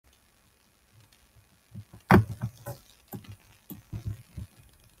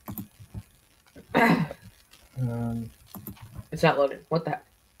It's not loaded. What the heck?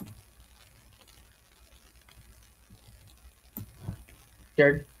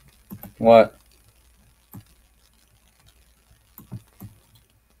 Jared? What?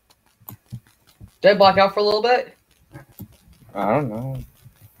 Did I black out for a little bit? I don't know.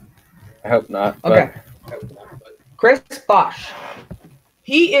 I hope not. Okay. Chris Bosh.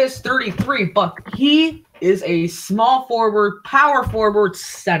 He is 33, but he is a small forward, power forward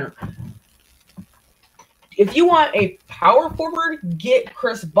center. If you want a power forward, get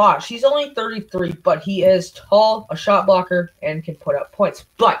Chris Bosh. He's only 33, but he is tall, a shot blocker, and can put up points.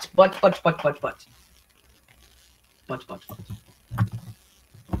 But.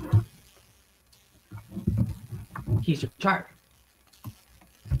 He's retired.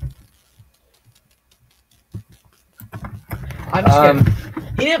 I'm just kidding.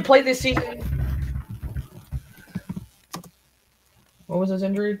 He didn't play this season. What was his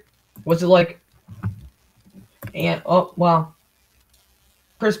injury? Was it like... And oh well,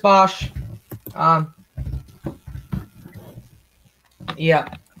 Chris Bosh, he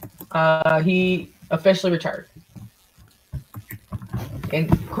officially retired.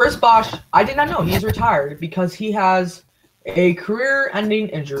 And Chris Bosh, I did not know he's retired because he has a career-ending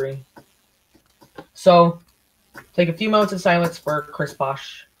injury. So, take a few moments of silence for Chris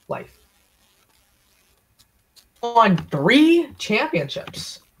Bosh life. Won 3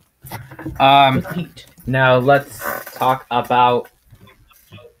 championships. With Heat. Now let's talk about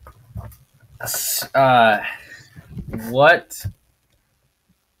what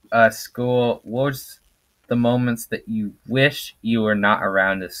was the moments that you wish you were not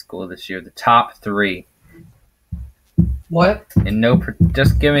around at school this year? The top 3. What? And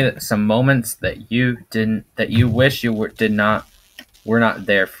just give me some moments that you wish you were not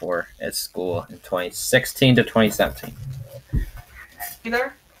there for at school in 2016 to 2017. You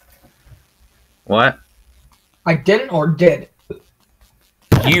there? What? I didn't or did?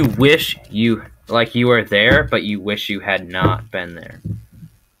 You wish you were there, but you wish you had not been there.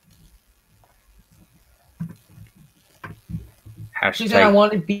 She said I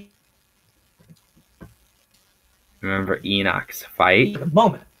want to be. Remember Enoch's fight?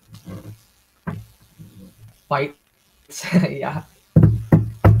 Moment. Fight. Yeah.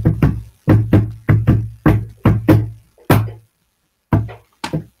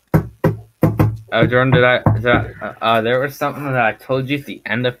 Jordan, there was something that I told you at the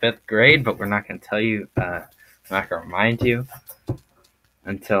end of 5th grade, but we're not going to tell you. I'm not going to remind you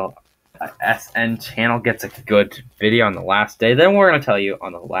until SN channel gets a good video on the last day. Then we're going to tell you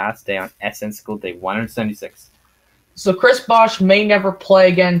on the last day on SN School Day 176. So Chris Bosh may never play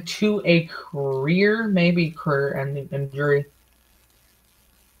again to a maybe career-ending injury.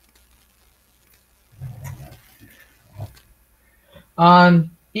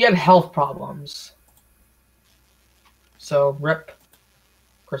 He had health problems. So, rip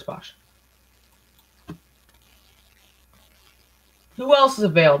Chris Bosh. Who else is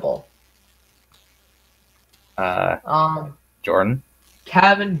available? Jordan.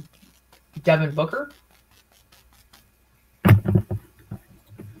 Devin Booker.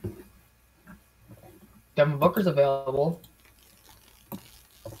 Devin Booker's available.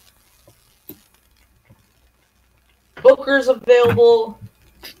 Booker's available.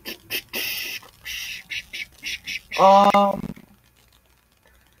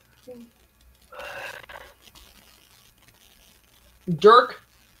 Dirk.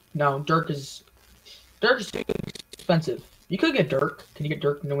 No, Dirk is too expensive. You could get Dirk. Can you get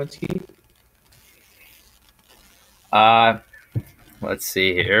Dirk Nowitzki? Let's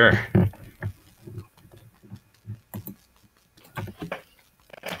see here.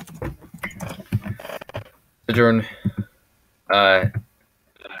 Jordan,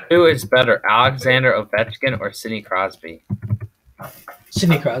 who is better, Alexander Ovechkin or Sidney Crosby?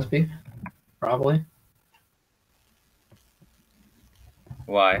 Sidney Crosby, probably.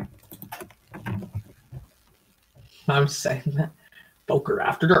 Why? I'm saying that. Booker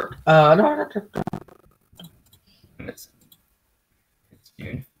after Dirk. It's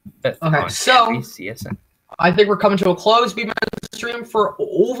June. Okay, so CSN. I think we're coming to a close. We've been on the stream for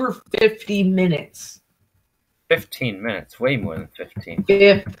over 50 minutes. 15 minutes, way more than 15.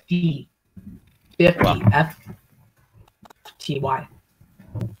 50. Wow. F-T-Y.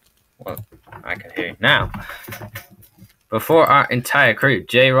 Well, I can hear you now. Before our entire crew,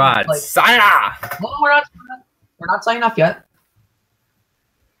 J-Rod, sign off! No, we're not signing off yet.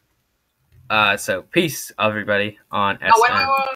 So, peace, everybody, on SN. No, wait.